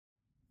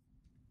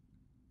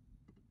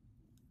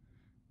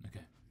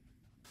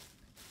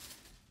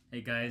Hey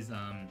guys,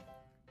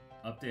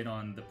 update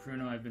on the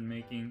pruno I've been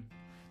making.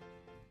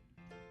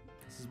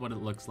 This is what it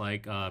looks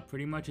like.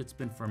 Pretty much it's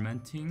been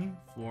fermenting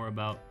for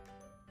about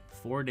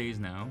 4 days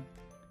now.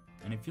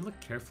 And if you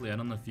look carefully, I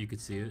don't know if you could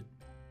see it,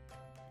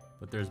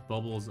 but there's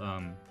bubbles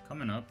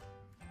coming up.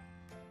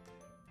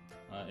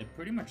 It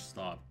pretty much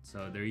stopped.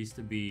 So there used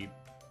to be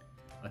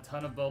a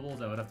ton of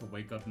bubbles. I would have to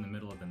wake up in the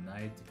middle of the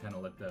night to kind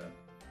of let the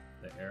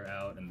air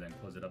out and then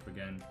close it up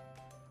again.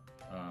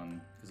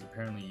 Because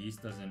apparently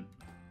yeast doesn't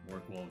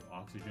work well with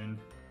oxygen.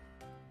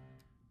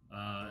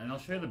 And I'll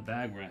show you the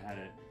bag where I had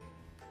it.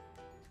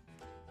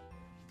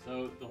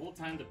 So the whole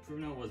time the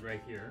pruno was right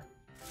here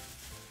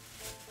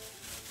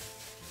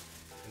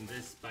in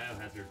this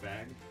biohazard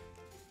bag.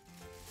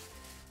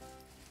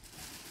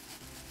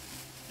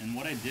 And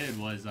what I did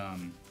was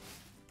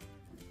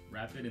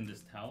wrap it in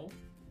this towel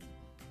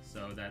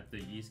so that the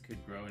yeast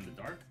could grow in the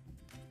dark.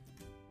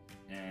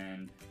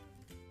 And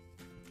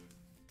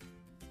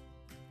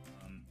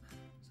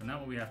so now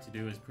what we have to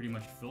do is pretty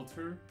much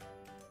filter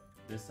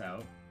this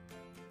out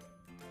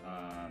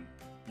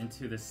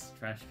into this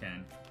trash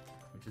can,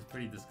 which is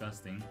pretty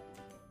disgusting.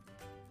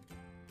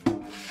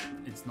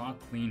 It's not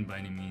clean by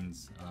any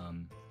means. I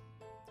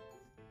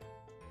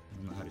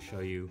don't know how to show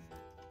you,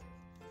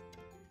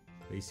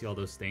 but you see all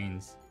those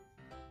stains.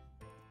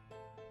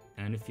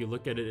 And if you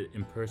look at it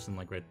in person,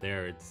 like right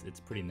there,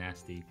 it's pretty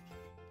nasty.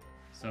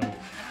 So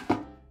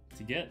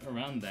to get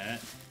around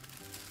that,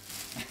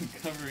 I'm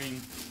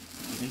covering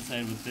the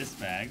inside with this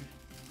bag.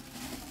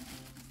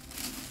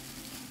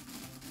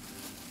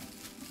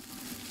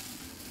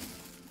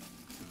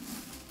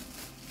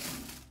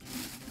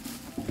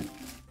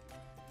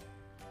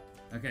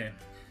 Okay,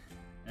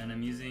 and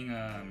I'm using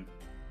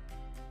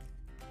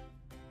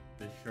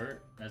this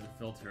shirt as a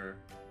filter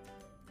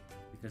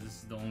because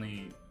this is the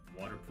only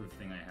waterproof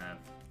thing I have.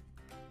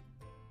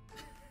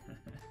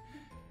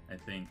 I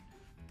think.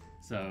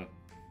 So,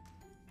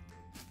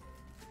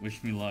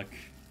 wish me luck.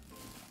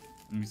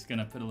 I'm just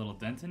gonna put a little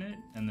dent in it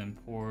and then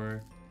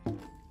pour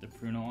the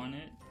pruno on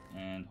it,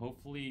 and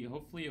hopefully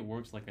it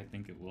works like I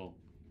think it will.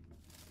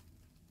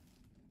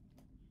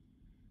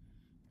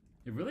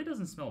 It really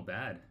doesn't smell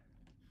bad.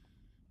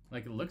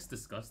 Like, it looks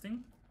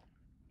disgusting.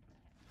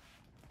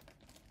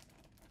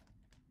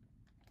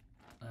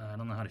 I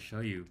don't know how to show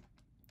you.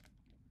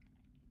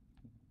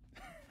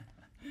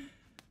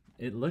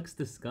 It looks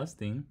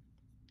disgusting,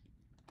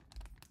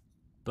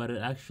 but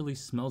it actually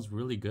smells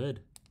really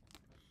good.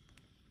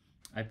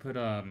 I put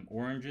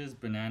oranges,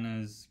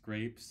 bananas,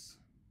 grapes,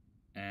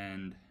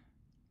 and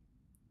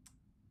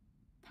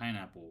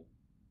pineapple,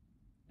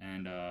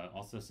 and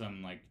also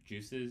some like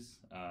juices,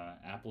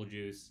 apple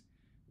juice,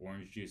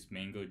 orange juice,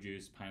 mango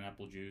juice,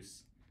 pineapple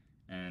juice,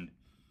 and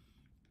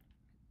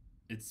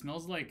it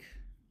smells like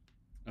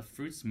a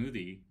fruit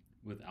smoothie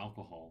with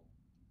alcohol.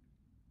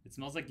 It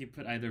smells like you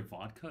put either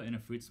vodka in a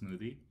fruit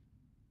smoothie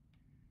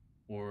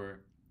or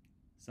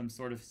some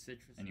sort of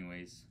citrus.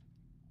 Anyways.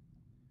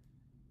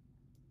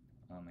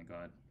 Oh my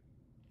god.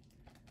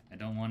 I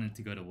don't want it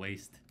to go to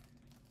waste.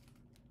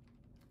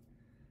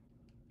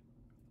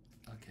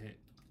 Okay.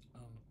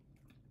 Oh.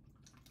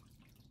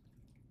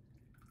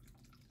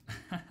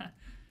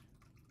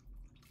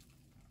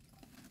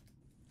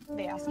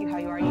 They ask you how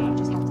you are, you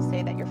just have to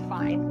say that you're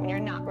fine when you're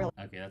not really.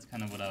 Okay, that's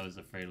kind of what I was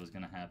afraid was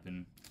gonna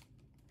happen.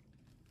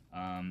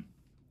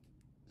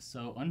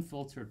 So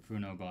unfiltered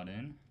pruno got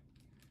in,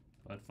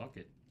 but fuck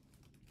it.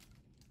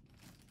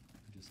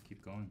 Just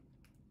keep going.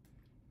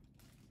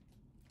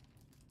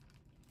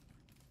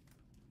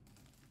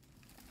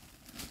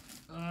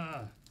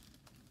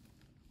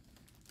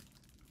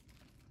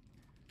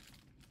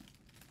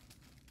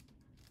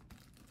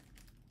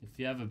 If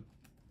you have a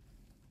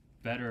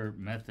better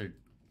method,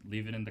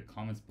 leave it in the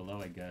comments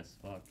below, I guess.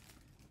 Fuck.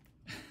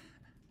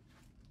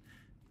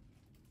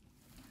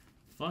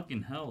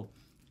 Fucking hell.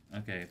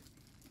 Okay.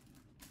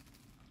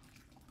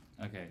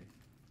 Okay.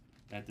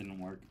 That didn't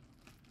work.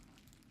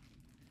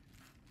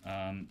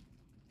 That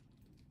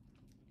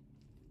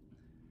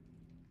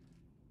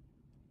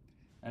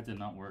did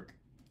not work.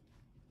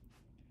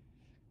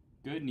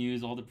 Good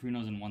news, all the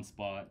prunos in one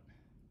spot.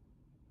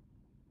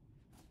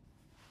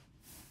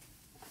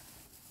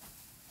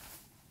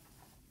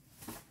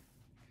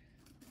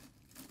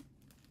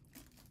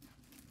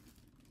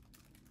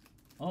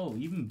 Oh,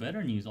 even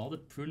better news, all the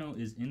pruno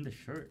is in the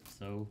shirt,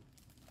 so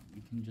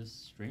we can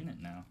just strain it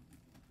now.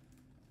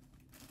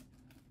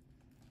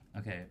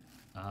 Okay,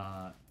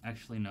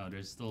 actually no,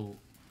 there's still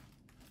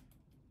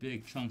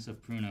big chunks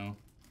of pruno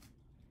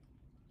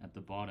at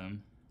the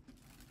bottom.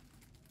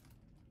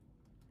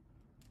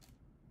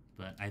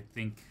 But I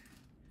think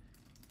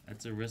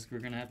that's a risk we're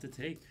gonna have to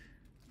take.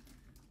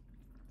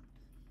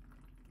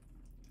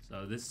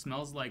 So this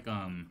smells like,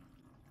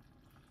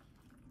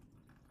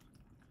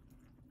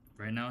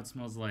 right now it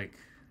smells like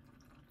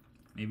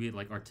maybe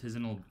like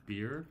artisanal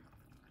beer,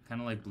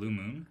 kind of like Blue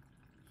Moon,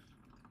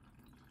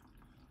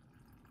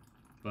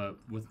 but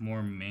with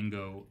more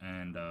mango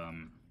and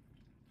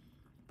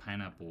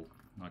pineapple,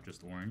 not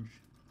just orange.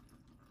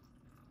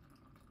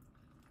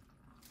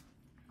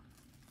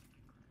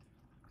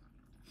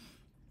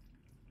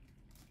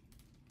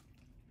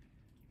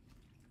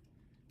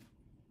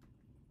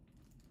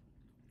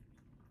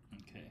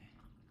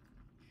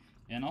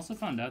 And also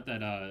found out that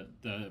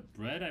the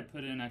bread I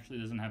put in actually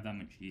doesn't have that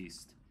much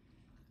yeast.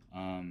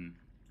 I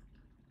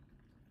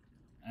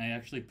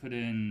actually put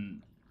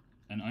in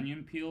an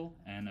onion peel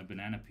and a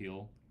banana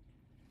peel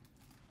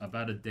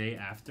about a day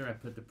after I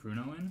put the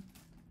pruno in,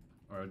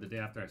 or the day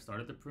after I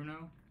started the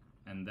pruno,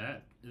 and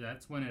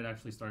that's when it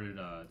actually started.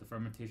 The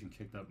fermentation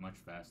kicked up much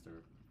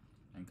faster,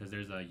 and because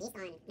there's a yeast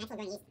on natural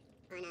growing yeast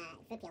on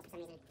fruit peels for some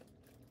reason.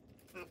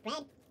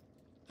 Bread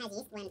has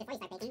yeast when before you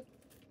start baking,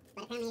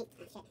 but apparently,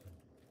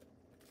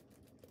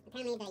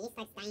 apparently the yeast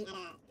starts dying at a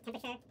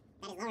temperature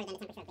that is lower than the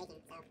temperature of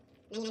baking. So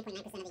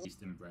 99.9% of the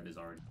yeast in bread is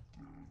already.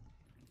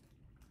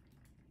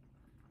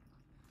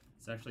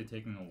 It's actually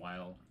taking a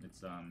while.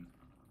 It's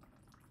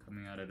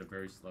coming out at a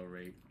very slow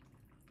rate.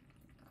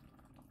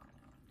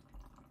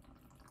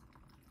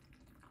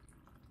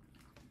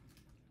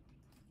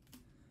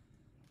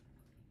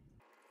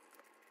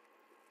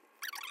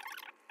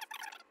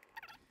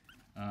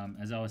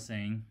 As I was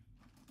saying,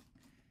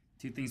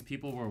 two things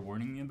people were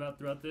warning me about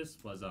throughout this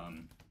was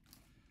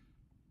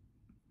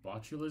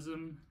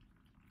botulism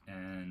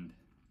and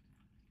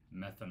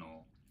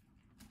methanol.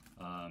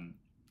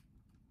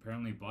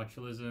 Apparently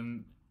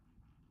botulism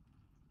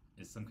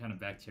is some kind of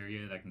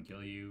bacteria that can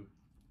kill you,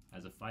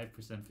 has a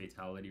 5%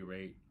 fatality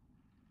rate,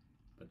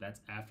 but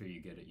that's after you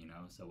get it, you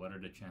know, so what are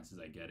the chances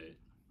I get it?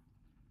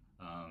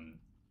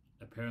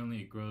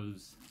 Apparently it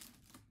grows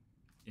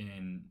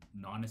in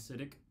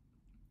non-acidic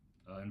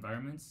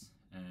environments,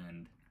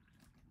 and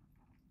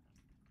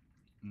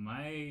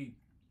my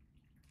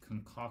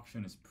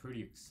concoction is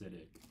pretty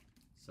acidic,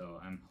 so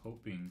I'm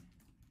hoping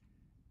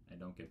I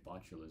don't get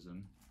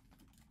botulism.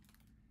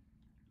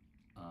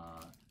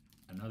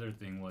 Another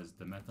thing was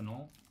the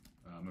methanol.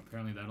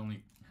 Apparently that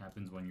only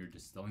happens when you're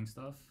distilling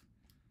stuff.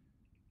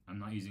 I'm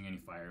not using any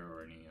fire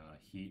or any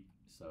heat,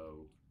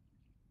 so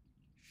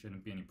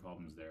shouldn't be any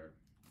problems there.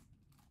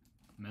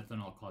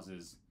 Methanol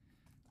causes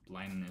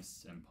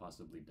blindness and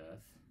possibly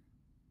death,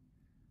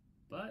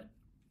 but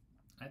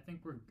I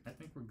think we're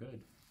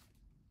good.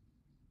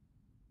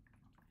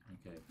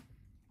 Okay.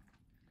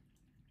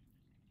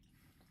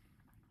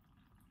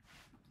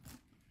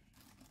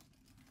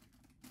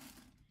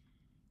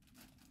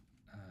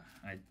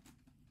 I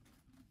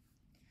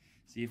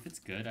see if it's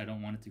good. I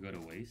don't want it to go to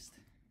waste,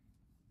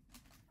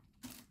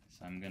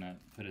 so I'm gonna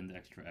put in the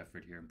extra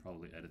effort here and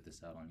probably edit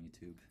this out on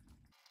YouTube.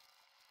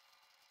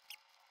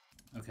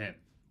 Okay,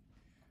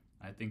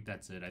 I think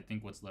that's it. I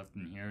think what's left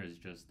in here is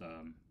just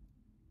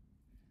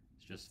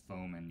it's just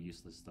foam and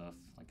useless stuff.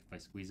 Like if I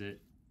squeeze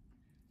it,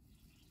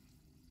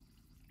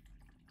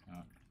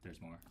 there's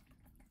more.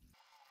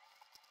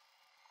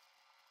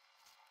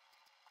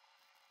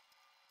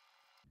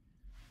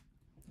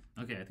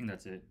 Okay, I think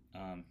that's it.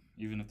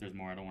 Even if there's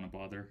more, I don't want to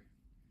bother.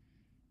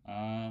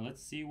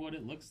 Let's see what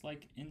it looks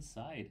like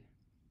inside.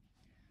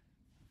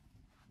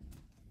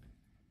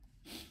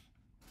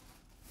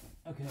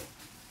 Okay.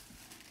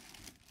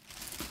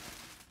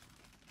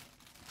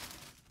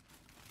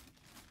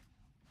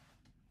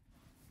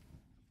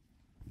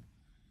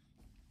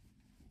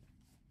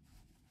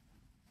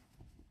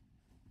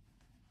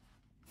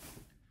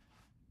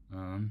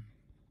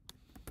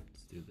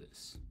 Let's do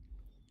this.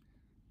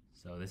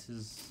 So this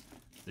is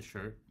the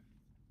shirt.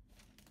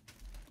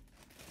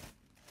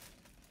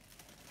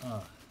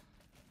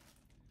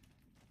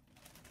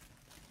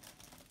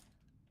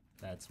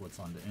 That's what's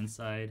on the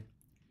inside.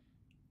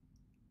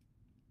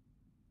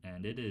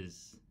 And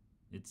it's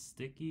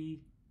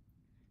sticky.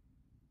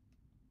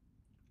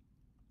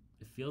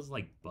 It feels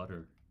like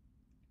butter.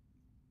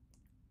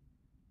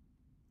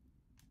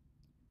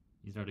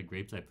 These are the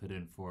grapes I put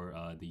in for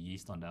the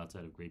yeast on the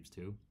outside of grapes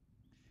too.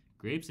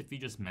 Grapes, if you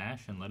just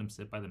mash and let them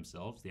sit by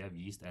themselves, they have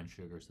yeast and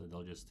sugar, so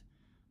they'll just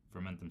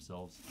ferment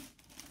themselves.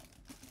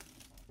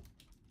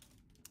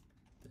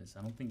 This,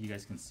 I don't think you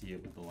guys can see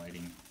it with the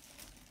lighting.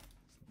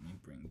 So let me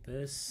bring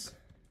this.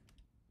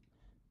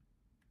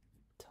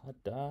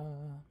 Ta-da!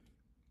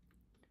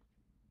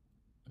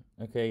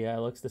 Okay, yeah, it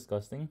looks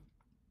disgusting.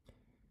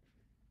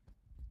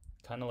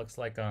 Kind of looks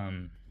like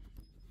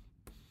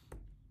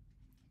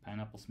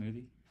pineapple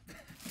smoothie.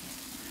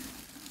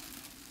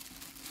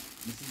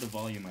 This is the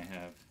volume I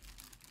have.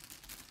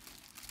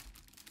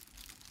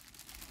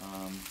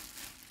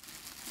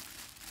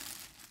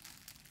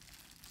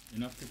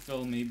 Enough to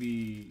fill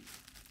maybe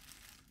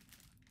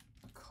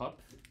a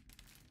cup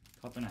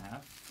and a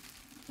half.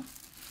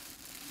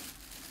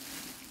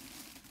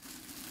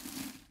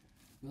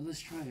 Well, let's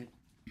try it.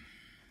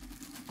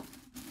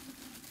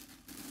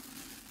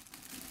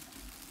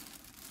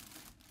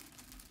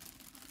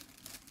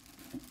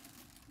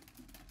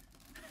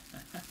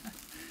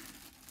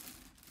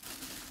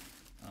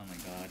 Oh my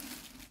god.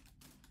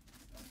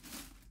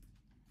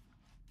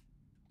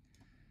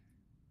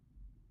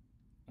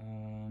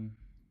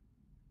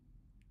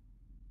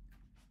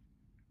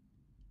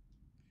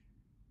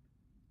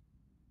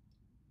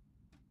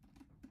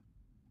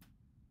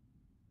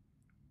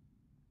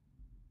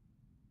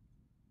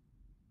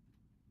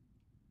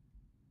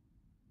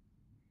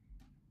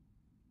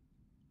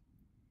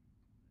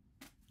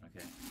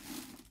 Okay.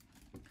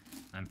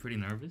 I'm pretty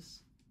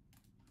nervous.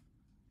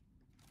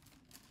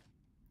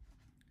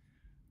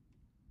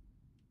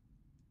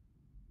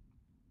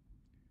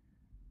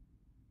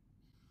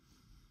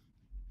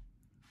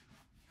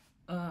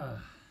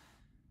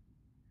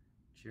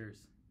 Cheers.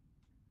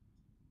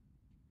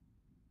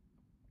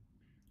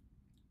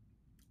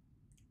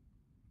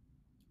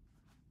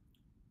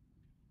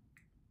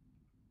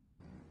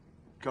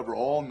 Cover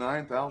all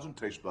 9,000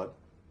 taste bud.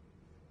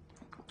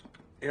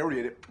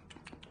 Aerate it.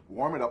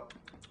 Warm it up.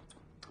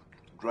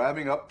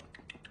 Driving up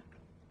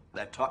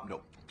that top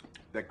note,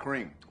 that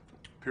cream,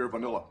 pure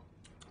vanilla.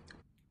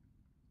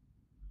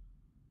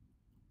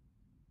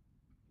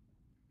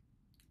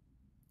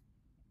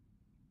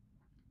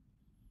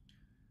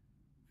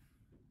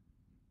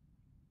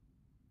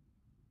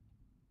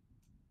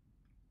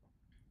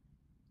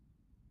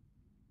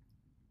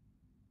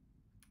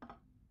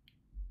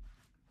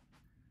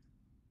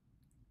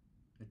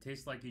 It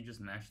tastes like you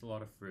just mashed a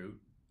lot of fruit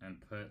and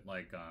put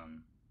like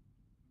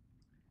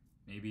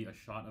maybe a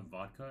shot of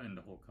vodka in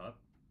the whole cup.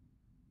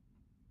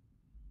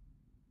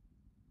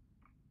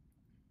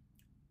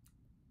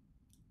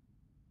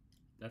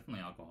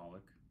 Definitely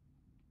alcoholic.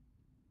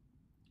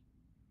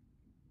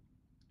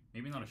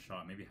 Maybe not a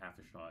shot, maybe half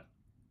a shot.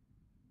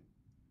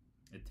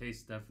 It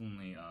tastes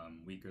definitely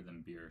weaker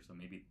than beer, so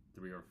maybe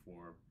 3 or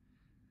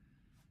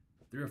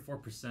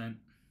 4%.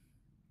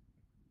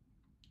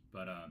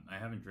 But I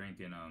haven't drank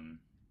in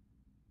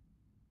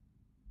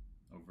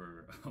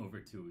over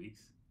 2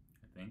 weeks,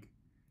 I think.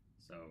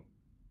 So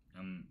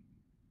I'm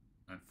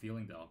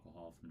feeling the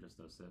alcohol from just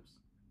those sips.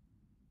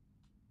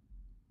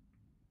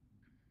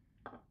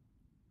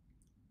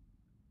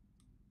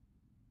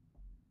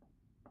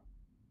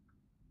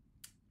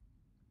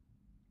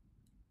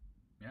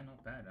 Yeah,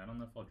 not bad. I don't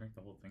know if I'll drink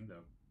the whole thing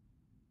though.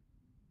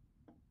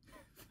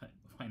 But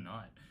why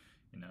not?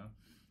 You know?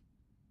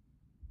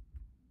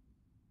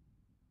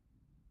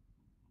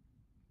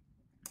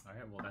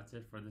 Alright, well that's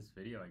it for this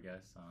video, I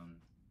guess.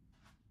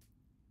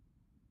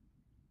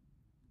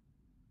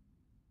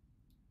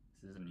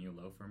 This is a new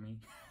low for me.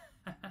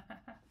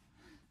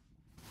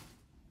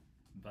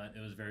 But it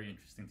was very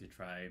interesting to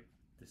try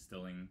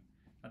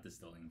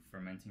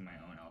fermenting my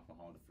own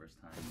alcohol the first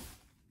time.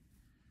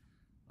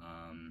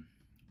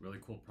 Really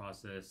cool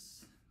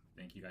process.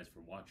 Thank you guys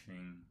for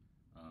watching.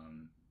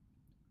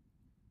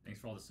 Thanks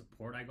for all the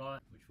support I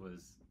got,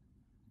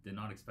 did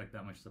not expect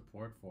that much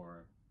support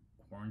for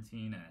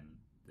quarantine and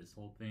this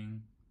whole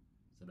thing.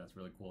 So that's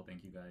really cool.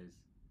 Thank you guys.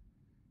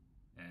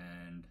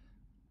 And